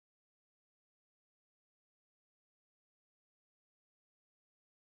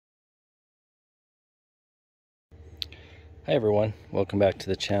Hi everyone, welcome back to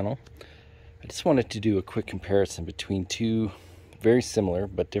the channel. I just wanted to do a quick comparison between two very similar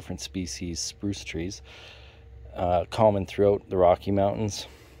but different species spruce trees common throughout the Rocky Mountains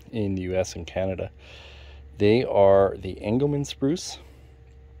in the US and Canada. They are the Engelmann spruce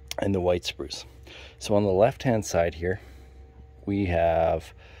and the white spruce. So on the left hand side here we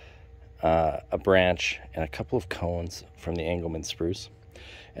have a branch and a couple of cones from the Engelmann spruce,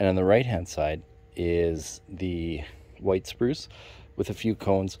 and on the right hand side is the white spruce with a few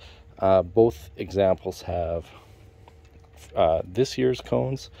cones. Both examples have this year's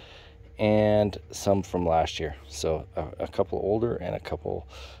cones and some from last year, so a couple older and a couple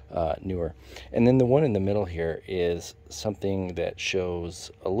newer. And then the one in the middle here is something that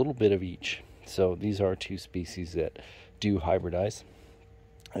shows a little bit of each. So these are two species that do hybridize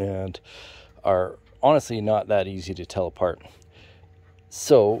and are honestly not that easy to tell apart.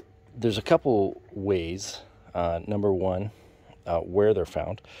 So there's a couple ways. Number one, where they're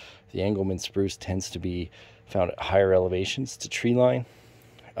found. The Engelmann spruce tends to be found at higher elevations to tree line,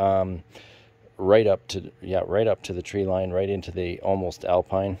 right up to the tree line, right into the almost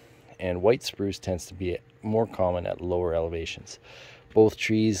alpine. And white spruce tends to be more common at lower elevations. Both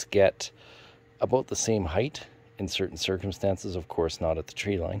trees get about the same height in certain circumstances, of course not at the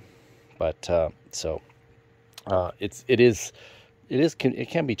tree line, but it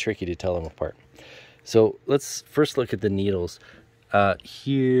can be tricky to tell them apart. So let's first look at the needles.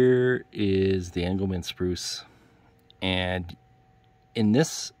 Here is the Engelmann spruce, and in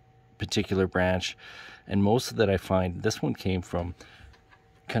this particular branch, and most of that I find, this one came from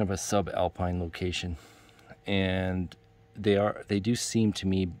kind of a sub-alpine location, and they do seem to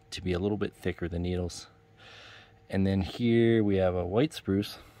me to be a little bit thicker, the needles. And then here we have a white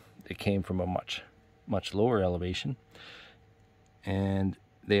spruce that came from a much lower elevation, and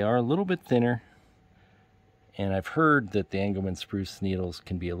they are a little bit thinner. And I've heard that the Engelmann spruce needles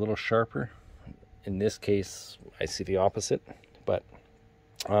can be a little sharper. In this case, I see the opposite. But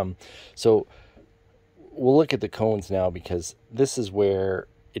so we'll look at the cones now, because this is where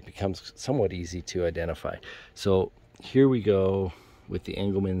it becomes somewhat easy to identify. So here we go with the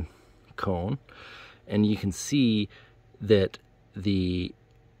Engelmann cone, and you can see that the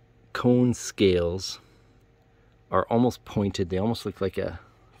cone scales are almost pointed. They almost look like a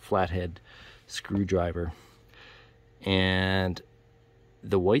flathead screwdriver. And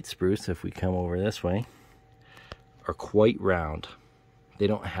the white spruce, if we come over this way, are quite round. They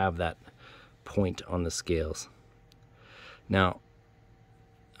don't have that point on the scales. Now,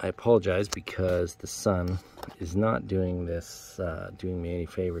 I apologize because the sun is not doing me any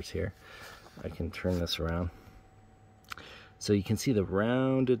favors here. I can turn this around. So you can see the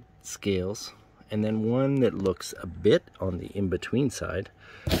rounded scales, and then one that looks a bit on the in-between side.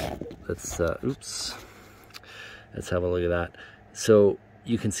 Let's have a look at that. So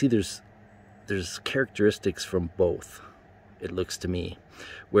you can see there's characteristics from both, it looks to me,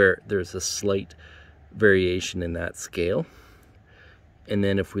 where there's a slight variation in that scale. And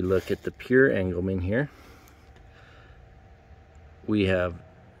then if we look at the pure Engelmann here, we have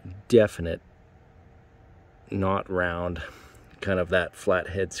definite, not round, kind of that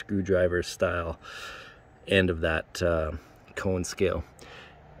flathead screwdriver style end of that cone scale.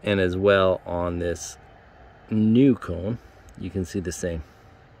 And as well on this new cone, you can see the same.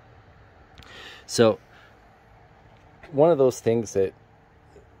 So one of those things that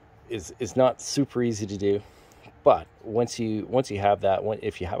is not super easy to do, but once you have that,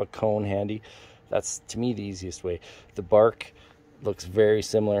 if you have a cone handy, that's to me the easiest way. The bark looks very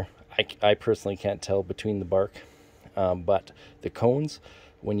similar. I personally can't tell between the bark, but the cones,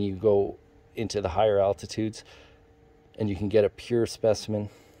 when you go into the higher altitudes and you can get a pure specimen,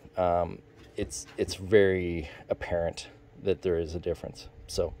 it's very apparent that there is a difference.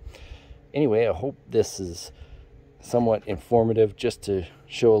 So anyway, I hope this is somewhat informative, just to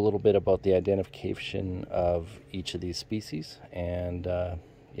show a little bit about the identification of each of these species. And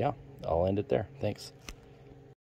yeah, I'll end it there. Thanks.